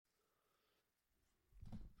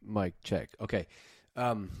Mic check. Okay.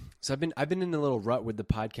 So I've been in a little rut with the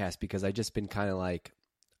podcast because I just been kind of like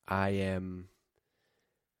I am.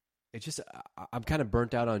 It's just I'm kind of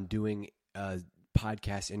burnt out on doing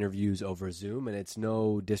podcast interviews over Zoom, and it's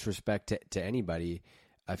no disrespect to anybody.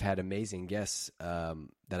 I've had amazing guests that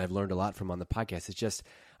I've learned a lot from on the podcast. It's just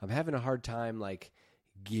I'm having a hard time like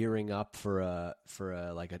gearing up for a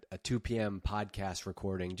 2 p.m. podcast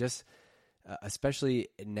recording. Just especially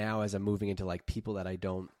now as I'm moving into like people that I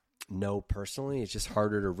don't know personally, it's just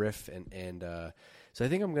harder to riff and so I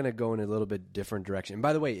think I'm going to go in a little bit different direction. And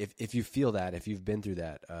by the way, if you feel that, if you've been through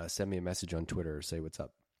that, send me a message on Twitter or say what's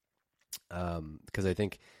up. Because I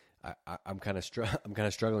think I'm kind of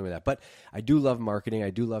struggling with that. But I do love marketing. I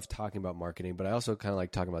do love talking about marketing, but I also kind of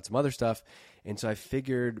like talking about some other stuff. And so I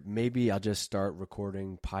figured maybe I'll just start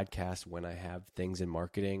recording podcasts when I have things in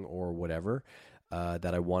marketing or whatever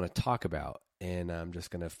that I want to talk about. And I'm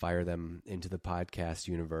just going to fire them into the podcast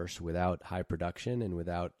universe without high production and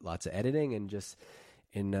without lots of editing, and just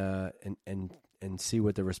and see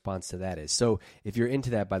what the response to that is. So if you're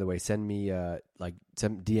into that, by the way, send me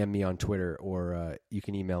DM me on Twitter, or you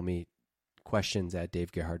can email me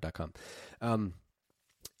questions@davegerhardt.com.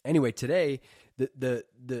 Anyway, today the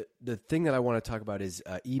thing that I want to talk about is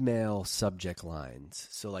email subject lines.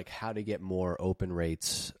 So like how to get more open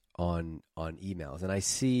rates on emails. And I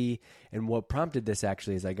see, and what prompted this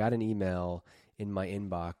actually is I got an email in my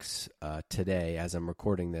inbox today as I'm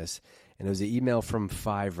recording this, and it was an email from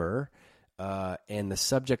Fiverr, and the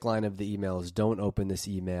subject line of the email is "Don't open this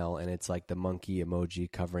email," and it's like the monkey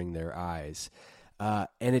emoji covering their eyes, and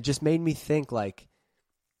it just made me think like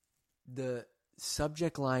the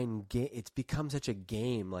subject line it's become such a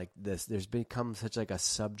game like this. There's become such like a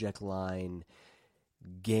subject line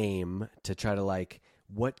game to try to like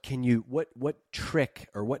what trick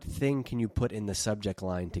or what thing can you put in the subject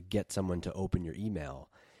line to get someone to open your email?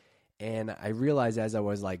 And I realized as I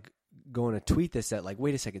was like going to tweet this that like,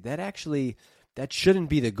 wait a second, that shouldn't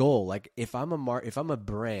be the goal. Like if I'm a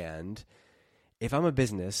brand, if I'm a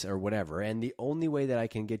business or whatever, and the only way that I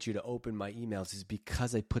can get you to open my emails is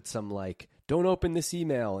because I put some like, don't open this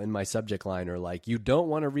email in my subject line, or like, you don't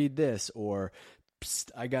want to read this, or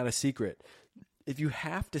psst, I got a secret. If you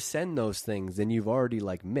have to send those things, then you've already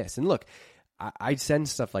like missed. And look, I send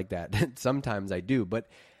stuff like that. Sometimes I do, but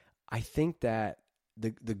I think that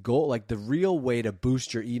the goal, like the real way to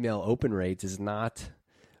boost your email open rates is not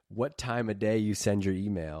what time of day you send your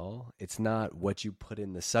email. It's not what you put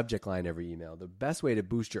in the subject line every email. The best way to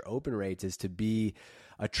boost your open rates is to be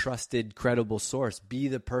a trusted, credible source. Be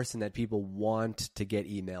the person that people want to get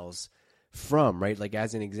emails from, right? Like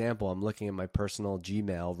as an example, I'm looking at my personal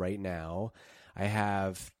Gmail right now. I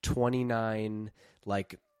have 29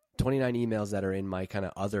 emails that are in my kind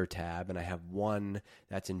of other tab, and I have one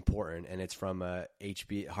that's important, and it's from a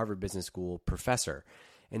Harvard Business School professor.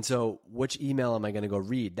 And so which email am I going to go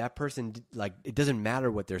read? That person, like, it doesn't matter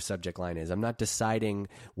what their subject line is. I'm not deciding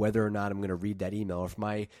whether or not I'm going to read that email. Or if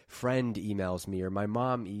my friend emails me, or my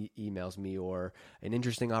mom emails me, or an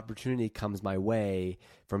interesting opportunity comes my way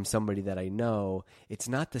from somebody that I know, it's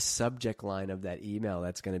not the subject line of that email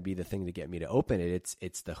that's going to be the thing to get me to open it.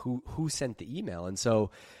 It's the who sent the email. And so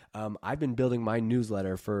I've been building my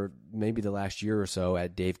newsletter for maybe the last year or so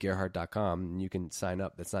at davegerhardt.com, and you can sign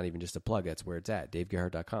up. That's not even just a plug. That's where it's at,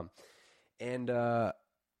 davegerhardt.com. And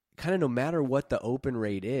kind of no matter what the open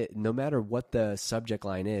rate is, no matter what the subject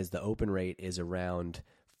line is, the open rate is around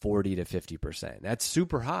 40 to 50%. That's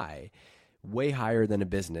super high, way higher than a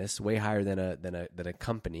business, way higher than a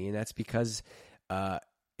company, and that's because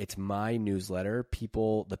it's my newsletter.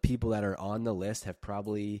 The people that are on the list have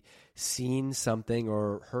probably seen something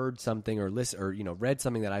or heard something or read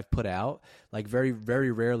something that I've put out. Like very,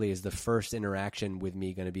 very rarely is the first interaction with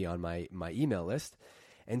me going to be on my email list.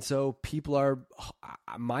 And so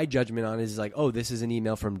my judgment on it is like, oh, this is an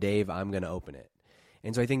email from Dave, I'm going to open it.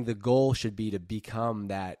 And so I think the goal should be to become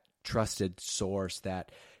that trusted source,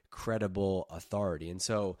 that credible authority. And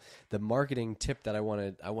so the marketing tip that I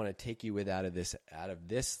want to take you with out of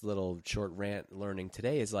this little short rant learning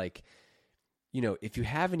today is like, if you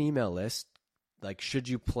have an email list, like, should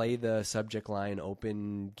you play the subject line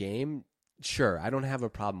open game? Sure, I don't have a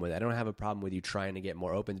problem with it. I don't have a problem with you trying to get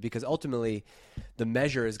more opens, because ultimately the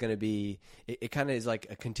measure is going to be, it kind of is like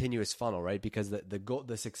a continuous funnel, right? Because the goal,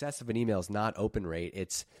 the success of an email is not open rate.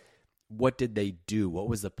 It's what did they do? What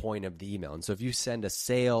was the point of the email? And so if you send a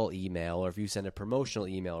sale email, or if you send a promotional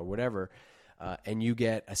email or whatever, and you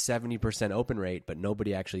get a 70% open rate, but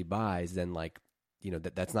nobody actually buys, then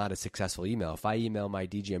that's not a successful email. If I email my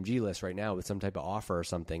DGMG list right now with some type of offer or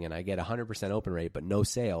something, and I get 100% open rate, but no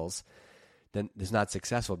sales, then it's not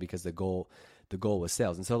successful because the goal was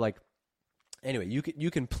sales. And so like, anyway,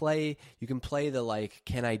 you can play the like,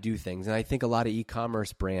 can I do things? And I think a lot of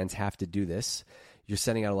e-commerce brands have to do this. You're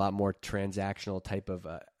sending out a lot more transactional type of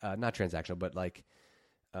not transactional, but like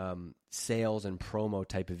sales and promo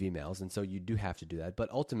type of emails. And so you do have to do that.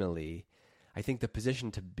 But ultimately, I think the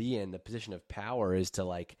position to be in, the position of power, is to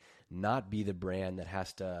like not be the brand that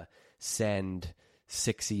has to send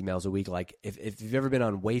 6 emails a week. Like if you've ever been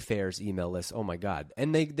on Wayfair's email list, oh my God.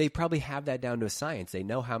 And they probably have that down to a science. They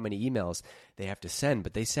know how many emails they have to send,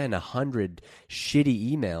 but they send 100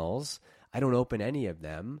 shitty emails. I don't open any of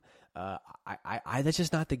them. That's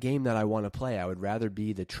just not the game that I want to play. I would rather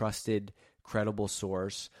be the trusted, credible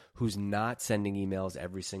source who's not sending emails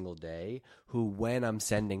every single day, who, when I'm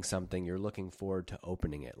sending something, you're looking forward to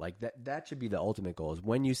opening it. Like that should be the ultimate goal, is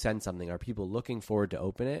when you send something, are people looking forward to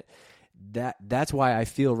open it? That's why I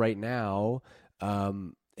feel right now,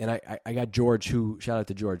 and I got George, shout out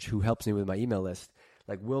to George, who helps me with my email list.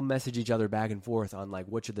 Like, we'll message each other back and forth on like,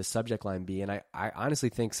 what should the subject line be? And I honestly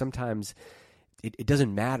think sometimes it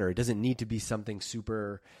doesn't matter. It doesn't need to be something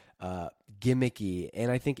super gimmicky.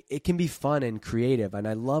 And I think it can be fun and creative. And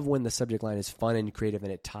I love when the subject line is fun and creative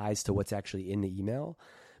and it ties to what's actually in the email.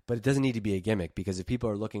 But it doesn't need to be a gimmick, because if people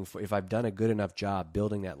are looking for, if I've done a good enough job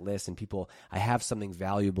building that list and I have something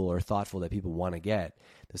valuable or thoughtful that people want to get,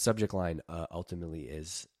 the subject line ultimately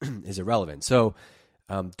is irrelevant. So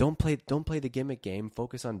don't play the gimmick game.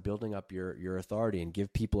 Focus on building up your authority and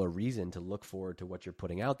give people a reason to look forward to what you're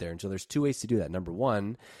putting out there. And so there's 2 ways to do that. Number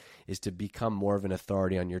one is to become more of an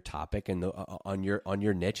authority on your topic and on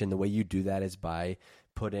your niche. And the way you do that is by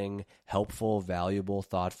putting helpful, valuable,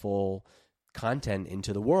 thoughtful content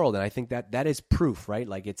into the world. And I think that is proof, right?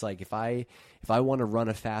 Like, it's like if I want to run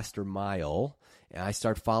a faster mile and I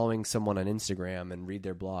start following someone on Instagram and read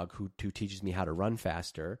their blog who teaches me how to run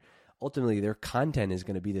faster, ultimately their content is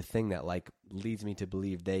going to be the thing that like leads me to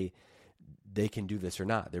believe they can do this or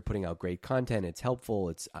not. They're putting out great content. It's helpful.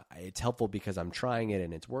 It's helpful because I'm trying it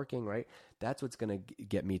and it's working, right? That's what's going to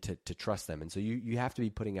get me to trust them. And so you have to be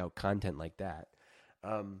putting out content like that.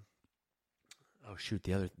 Oh shoot!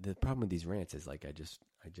 The problem with these rants is like I just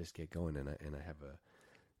get going and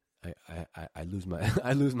I lose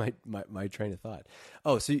my train of thought.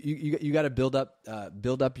 Oh, so you got to build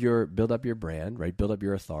up your brand, right? Build up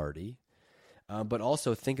your authority, but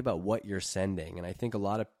also think about what you're sending. And I think a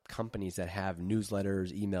lot of companies that have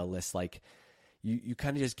newsletters, email lists, like you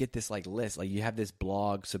kind of just get this like list, like you have this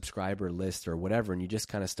blog subscriber list or whatever, and you just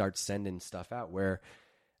kind of start sending stuff out where.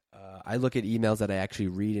 I look at emails that I actually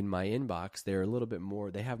read in my inbox. They're a little bit more,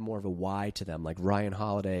 they have more of a why to them. Like Ryan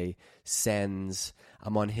Holiday sends,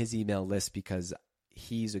 I'm on his email list because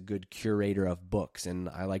he's a good curator of books and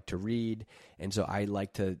I like to read. And so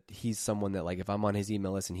he's someone that like, if I'm on his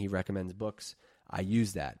email list and he recommends books, I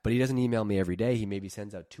use that. But he doesn't email me every day. He maybe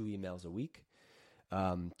sends out 2 emails a week.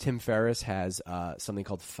 Tim Ferriss has something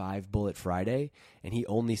called 5 Bullet Friday, and he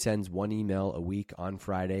only sends 1 email a week on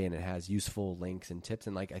Friday, and it has useful links and tips.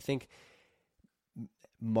 And like, I think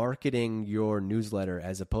marketing your newsletter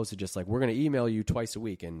as opposed to just like, we're going to email you twice a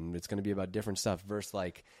week and it's going to be about different stuff, versus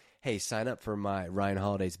like, hey, sign up for my Ryan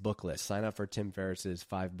Holiday's book list, sign up for Tim Ferriss's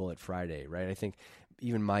 5 Bullet Friday, right? I think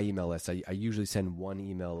even my email list, I usually send 1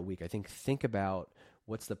 email a week. I think about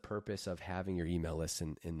what's the purpose of having your email list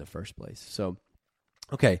in the first place. So,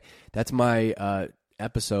 okay, that's my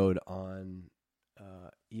episode on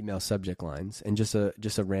email subject lines and just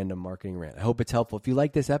a random marketing rant. I hope it's helpful. If you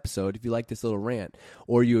like this episode, if you like this little rant,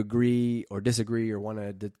 or you agree or disagree or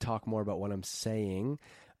want to talk more about what I'm saying,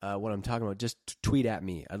 what I'm talking about, just tweet at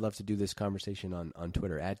me. I'd love to do this conversation on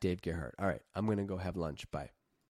Twitter at Dave Gerhardt. All right, I'm going to go have lunch. Bye.